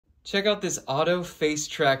Check out this auto face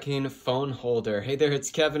tracking phone holder. Hey there,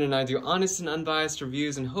 it's Kevin and I do honest and unbiased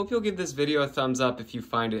reviews and hope you'll give this video a thumbs up if you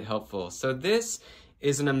find it helpful. So this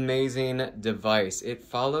is an amazing device. It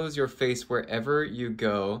follows your face wherever you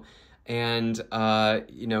go, and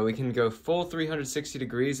it can go full 360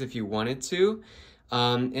 degrees if you wanted to.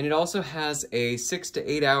 And it also has a 6 to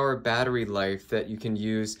 8 hour battery life that you can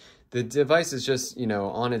use. The device is just,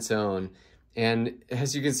 on its own. And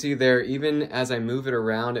as you can see there, even as I move it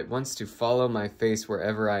around, it wants to follow my face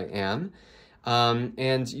wherever I am.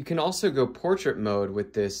 And you can also go portrait mode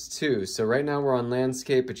with this too. So right now we're on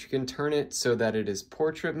landscape, but you can turn it so that it is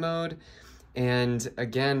portrait mode. And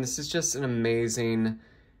again, this is just an amazing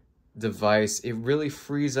device. It really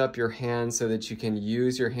frees up your hands so that you can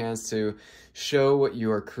use your hands to show what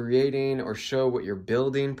you are creating, or show what you're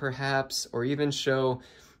building perhaps, or even show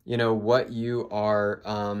what you are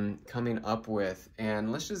coming up with.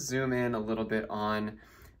 And let's just zoom in a little bit on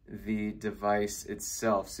the device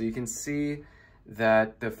itself. So you can see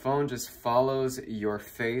that the phone just follows your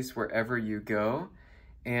face wherever you go.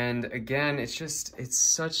 And again, it's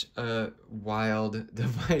such a wild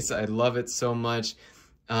device. I love it so much.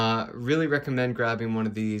 Really recommend grabbing one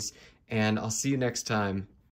of these, and I'll see you next time.